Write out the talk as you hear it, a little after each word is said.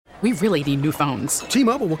we really need new phones.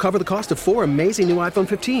 T-Mobile will cover the cost of 4 amazing new iPhone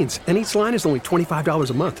 15s, and each line is only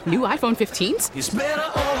 $25 a month. New iPhone 15s? It's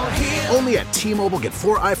better over here. Only at T-Mobile, get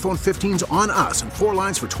 4 iPhone 15s on us and 4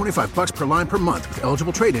 lines for $25 per line per month with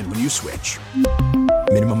eligible trade-in when you switch.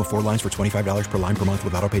 Minimum of 4 lines for $25 per line per month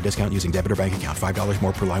with autopay discount using debit or bank account. $5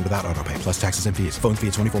 more per line without autopay, plus taxes and fees. Phone fee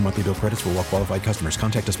at 24 monthly bill credits for well-qualified customers.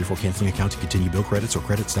 Contact us before canceling account to continue bill credits or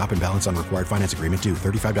credit stop and balance on required finance agreement due.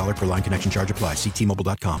 $35 per line connection charge applies. See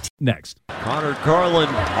T-Mobile.com. Next. Connor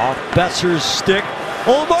Garland off Besser's stick.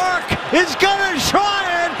 Ullmark is going to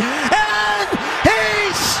try it, and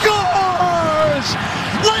he scores!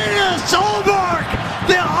 Linus Ullmark,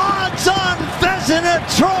 the odds-on Vezina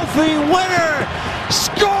Trophy winner,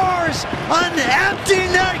 scores an empty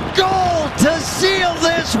net goal to seal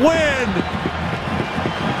this win.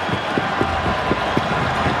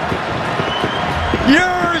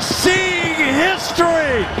 You're seeing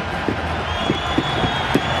history.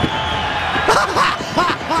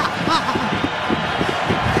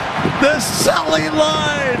 The selling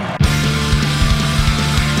line.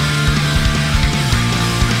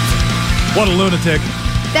 What a lunatic.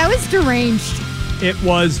 That was deranged. It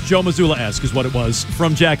was Joe Mazzulla-esque is what it was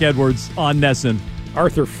from Jack Edwards on Nesson.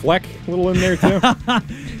 Arthur Fleck a little in there too.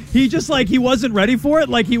 He just he wasn't ready for it.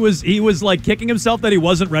 He was like kicking himself that he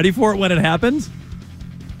wasn't ready for it when it happened.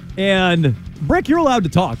 And Brick, you're allowed to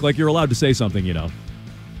talk. You're allowed to say something, you know.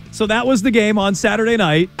 So that was the game on Saturday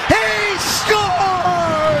night. He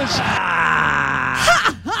scores!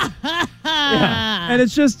 Yeah. And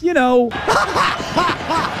it's just,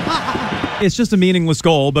 it's just a meaningless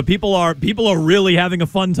goal, but people are really having a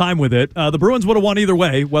fun time with it. The Bruins would have won either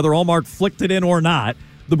way, whether Ullmark flicked it in or not.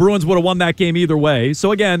 The Bruins would have won that game either way.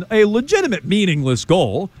 So again, a legitimate meaningless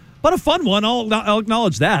goal, but a fun one. I'll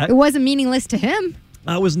acknowledge that. It wasn't meaningless to him.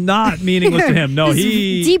 It was not meaningless to him. No,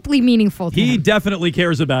 he deeply meaningful to him. He definitely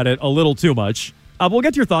cares about it a little too much. We'll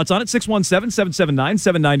get your thoughts on it.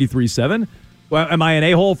 617-779-7937. Well, am I an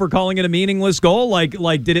a-hole for calling it a meaningless goal?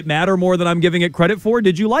 Did it matter more than I'm giving it credit for?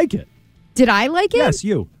 Did you like it? Did I like it? Yes,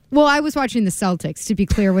 you. Well, I was watching the Celtics, to be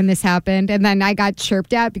clear, when this happened, and then I got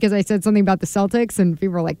chirped at because I said something about the Celtics, and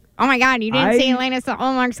people were like, oh my God, you didn't see Linus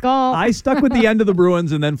Ullmark's goal. I stuck with the end of the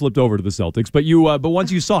Bruins and then flipped over to the Celtics, but once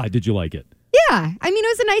you saw it, did you like it? Yeah. I mean, it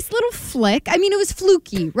was a nice little flick. I mean, it was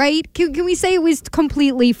fluky, right? Can we say it was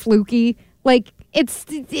completely fluky?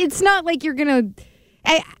 It's not like you're going to...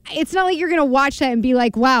 It's not like you're going to watch that and be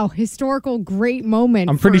like, wow, historical great moment.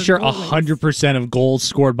 I'm pretty sure 100% of goals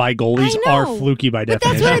scored by goalies are fluky by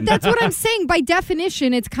definition. That's what I'm saying. By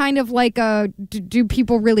definition, it's kind of like do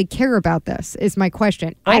people really care about this is my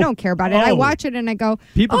question. I don't care about it. I watch it and I go,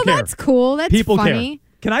 care. That's cool. That's people funny. Care.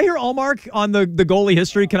 Can I hear Ullmark on the goalie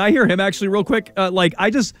history? Can I hear him actually real quick?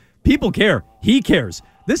 People care. He cares.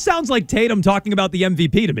 This sounds like Tatum talking about the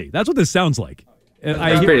MVP to me. That's what this sounds like.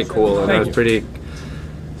 That's pretty cool. That was pretty...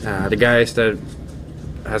 the guys that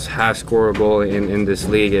has scored a goal in this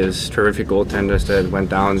league is terrific goaltenders that went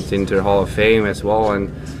down into the Hall of Fame as well.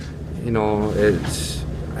 And, it's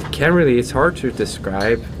hard to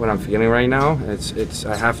describe what I'm feeling right now.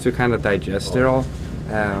 I have to kind of digest it all.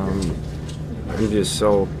 I'm just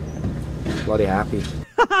so bloody happy.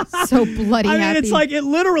 So bloody happy. I mean, it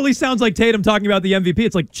literally sounds like Tatum talking about the MVP.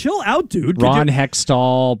 It's like, chill out, dude. Ron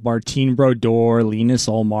Hextall, Martin Brodeur, Linus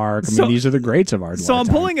Ullmark. These are the greats of our lifetime. So I'm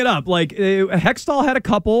pulling it up. Hextall had a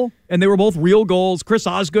couple, and they were both real goals. Chris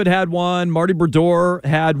Osgood had one. Marty Brodeur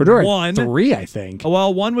had one. 3, I think.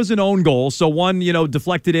 Well, one was an own goal. So one,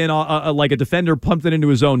 deflected in like a defender pumped it into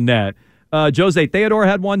his own net. Jose Theodore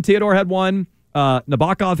had one. Theodore had one.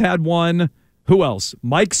 Nabokov had one. Who else?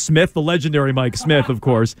 Mike Smith, the legendary Mike Smith, of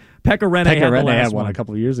course. Pekka Rinne had one a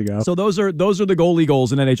couple of years ago. So those are the goalie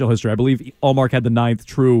goals in NHL history. I believe Ullmark had the 9th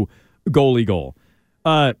true goalie goal.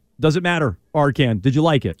 Does it matter, Arcan? Did you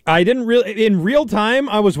like it? I didn't really. In real time,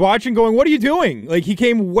 I was watching going, what are you doing? He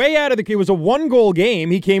came way out of it was a 1-goal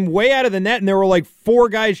game. He came way out of the net, and there were 4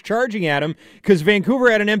 guys charging at him because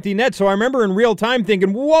Vancouver had an empty net. So I remember in real time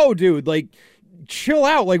thinking, whoa, dude, chill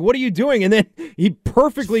out. What are you doing? And then he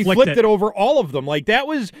perfectly flipped it over all of them. That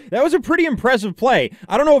was a pretty impressive play.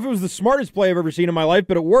 I don't know if it was the smartest play I've ever seen in my life,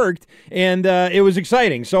 but it worked, and it was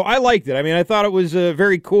exciting. So I liked it. I mean, I thought it was a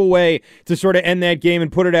very cool way to sort of end that game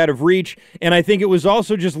and put it out of reach. And I think it was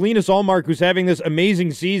also just Linus Ullmark, who's having this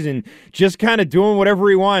amazing season, just kind of doing whatever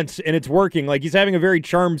he wants, and it's working. He's having a very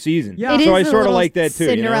charmed season. Yeah. So I sort of like that too.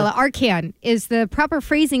 Cinderella. Arcan, is the proper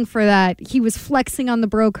phrasing for that he was flexing on the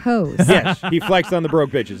broke hose? Yes, he flexed on the broke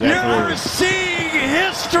bitches. You're seeing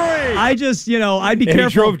history. I just, I'd be and careful.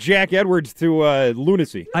 He drove Jack Edwards to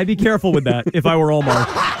lunacy. I'd be careful with that if I were Ullmark.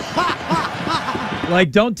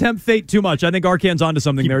 Like, don't tempt fate too much. I think Arcan's onto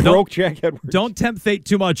something there. Broke Jack Edwards. Don't tempt fate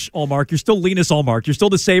too much, Allmark. You're still Linus Allmark. You're still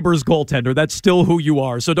the Sabres goaltender. That's still who you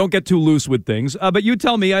are. So don't get too loose with things. But you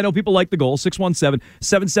tell me. I know people like the goal.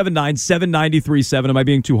 617-779-7937. Am I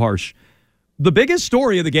being too harsh? The biggest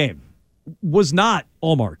story of the game was not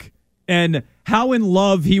Allmark and how in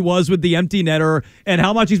love he was with the empty netter and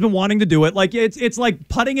how much he's been wanting to do it. Like, it's like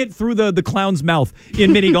putting it through the clown's mouth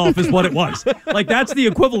in mini golf is what it was. Like, that's the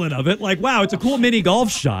equivalent of it. Like, wow, it's a cool mini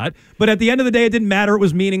golf shot, but at the end of the day, it didn't matter. It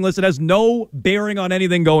was meaningless. It has no bearing on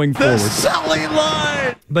anything going forward. The selling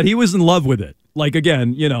line! But he was in love with it. Like,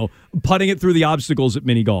 again, putting it through the obstacles at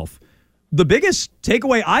mini golf. The biggest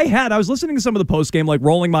takeaway I was listening to some of the post game, like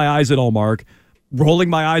rolling my eyes at Allmark, rolling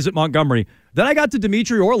my eyes at Montgomery. Then I got to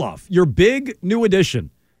Dmitry Orlov, your big new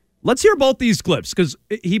addition. Let's hear both these clips, because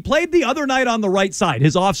he played the other night on the right side,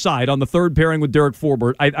 his offside on the third pairing with Derek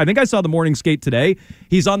Forbort. I think I saw the morning skate today.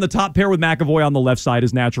 He's on the top pair with McAvoy on the left side,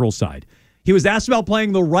 his natural side. He was asked about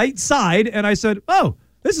playing the right side, and I said, oh,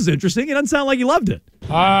 this is interesting. It doesn't sound like he loved it.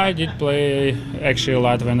 I did play actually a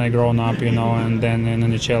lot when I grown up, and then in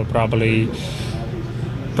NHL probably,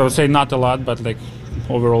 I would say not a lot, but like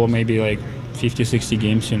overall maybe like 50, 60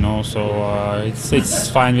 games, so it's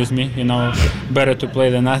fine with me, better to play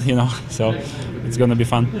than not, so it's going to be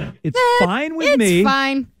fun. It's fine with me. It's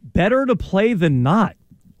fine. Better to play than not.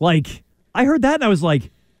 Like, I heard that and I was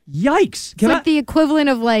like, yikes. It's like the equivalent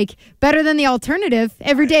of like better than the alternative.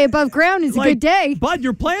 Every day above ground is a good day. Bud,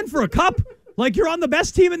 you're playing for a cup. Like, you're on the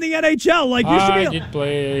best team in the NHL. Like, you should be did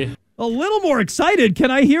play a little more excited.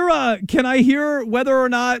 Can I hear whether or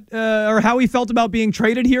not or how he felt about being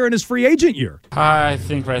traded here in his free agent year? I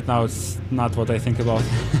think right now it's not what I think about,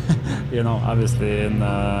 obviously, and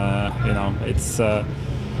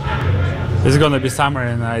it's going to be summer,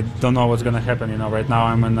 and I don't know what's going to happen. Right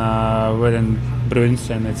now we're in Bruins,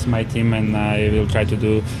 and it's my team, and I will try to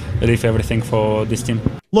do everything for this team.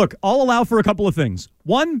 Look, I'll allow for a couple of things.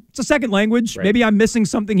 One, it's a second language. Right. Maybe I'm missing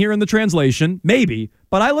something here in the translation. Maybe.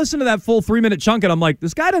 But I listened to that full 3-minute chunk, and I'm like,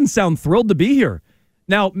 this guy doesn't sound thrilled to be here.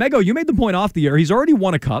 Now, Mego, you made the point off the air. He's already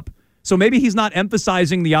won a cup, so maybe he's not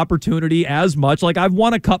emphasizing the opportunity as much. Like, I've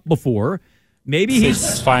won a cup before. Maybe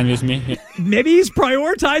he's fine with me. Maybe he's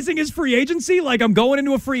prioritizing his free agency. Like, I'm going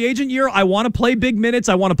into a free agent year. I want to play big minutes.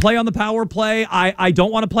 I want to play on the power play. I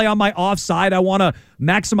don't want to play on my offside. I want to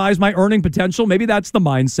maximize my earning potential. Maybe that's the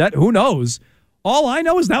mindset. Who knows? All I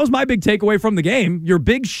know is that was my big takeaway from the game. Your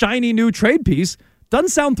big, shiny new trade piece doesn't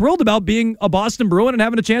sound thrilled about being a Boston Bruin and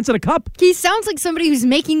having a chance at a cup. He sounds like somebody who's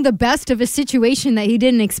making the best of a situation that he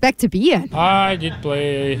didn't expect to be in. I did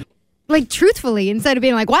play. Like, truthfully, instead of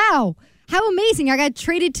being like, wow, how amazing, I got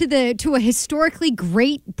traded to a historically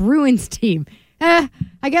great Bruins team. I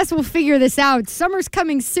guess we'll figure this out. Summer's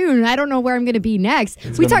coming soon. I don't know where I'm going to be next.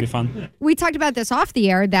 It's going to be fun. We talked about this off the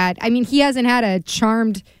air that, he hasn't had a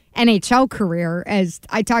charmed NHL career, as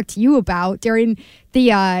I talked to you about during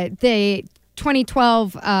the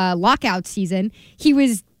 2012 lockout season. He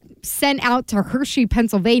was sent out to Hershey,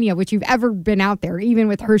 Pennsylvania, which you've ever been out there, even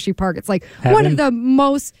with Hershey Park. It's like one of the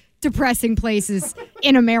most depressing places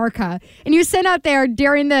in America. And he was sent out there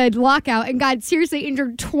during the lockout and got seriously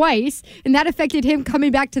injured twice, and that affected him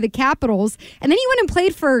coming back to the Capitals. And then he went and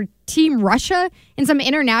played for Team Russia in some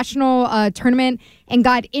international tournament and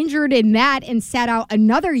got injured in that and sat out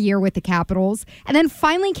another year with the Capitals, and then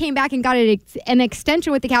finally came back and got an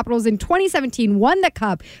extension with the Capitals in 2017, won the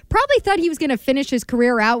Cup, probably thought he was going to finish his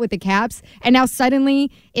career out with the Caps, and now suddenly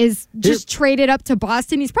is just traded up to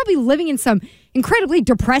Boston. He's probably living in some incredibly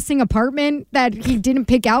depressing apartment that he didn't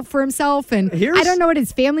pick out for himself, and I don't know what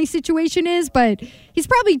his family situation is, but he's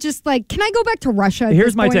probably just like, can I go back to Russia?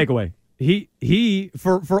 Here's my takeaway. He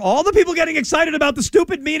for all the people getting excited about the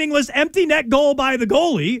stupid, meaningless, empty net goal by the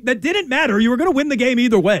goalie that didn't matter. You were going to win the game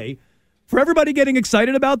either way. For everybody getting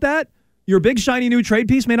excited about that, your big, shiny new trade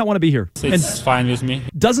piece may not want to be here. It's fine with me.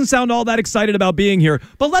 Doesn't sound all that excited about being here.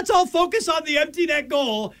 But let's all focus on the empty net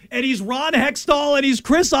goal. And he's Ron Hextall and he's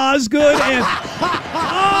Chris Osgood. And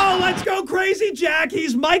let's go crazy, Jack.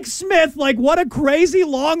 He's Mike Smith. Like, what a crazy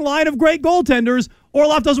long line of great goaltenders.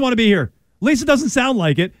 Orlov doesn't want to be here. At least it doesn't sound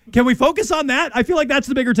like it. Can we focus on that? I feel like that's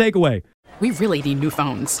the bigger takeaway. We really need new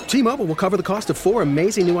phones. T-Mobile will cover the cost of 4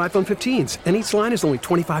 amazing new iPhone 15s, and each line is only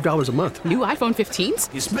 $25 a month. New iPhone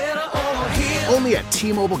 15s? It's better over here. Only at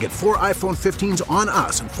T-Mobile, get 4 iPhone 15s on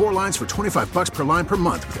us and 4 lines for $25 per line per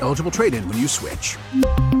month with eligible trade-in when you switch.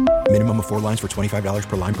 Minimum of 4 lines for $25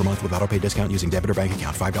 per line per month with autopay discount using debit or bank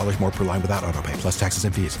account. $5 more per line without autopay, plus taxes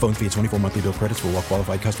and fees. Phone fee at 24 monthly bill credits for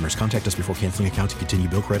well-qualified customers. Contact us before canceling account to continue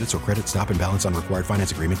bill credits or credit stop and balance on required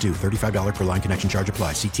finance agreement due. $35 per line connection charge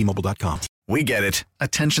applies. See T-Mobile.com. We get it.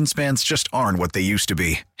 Attention spans just aren't what they used to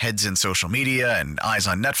be. Heads in social media and eyes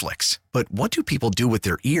on Netflix. But what do people do with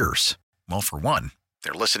their ears? Well, for one,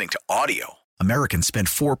 they're listening to audio. Americans spend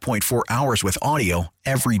 4.4 hours with audio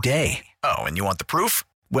every day. Oh, and you want the proof?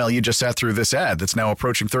 Well, you just sat through this ad that's now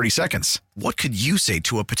approaching 30 seconds. What could you say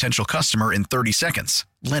to a potential customer in 30 seconds?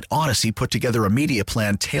 Let Odyssey put together a media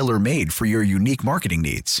plan tailor-made for your unique marketing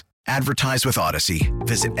needs. Advertise with Odyssey.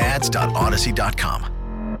 Visit ads.odyssey.com.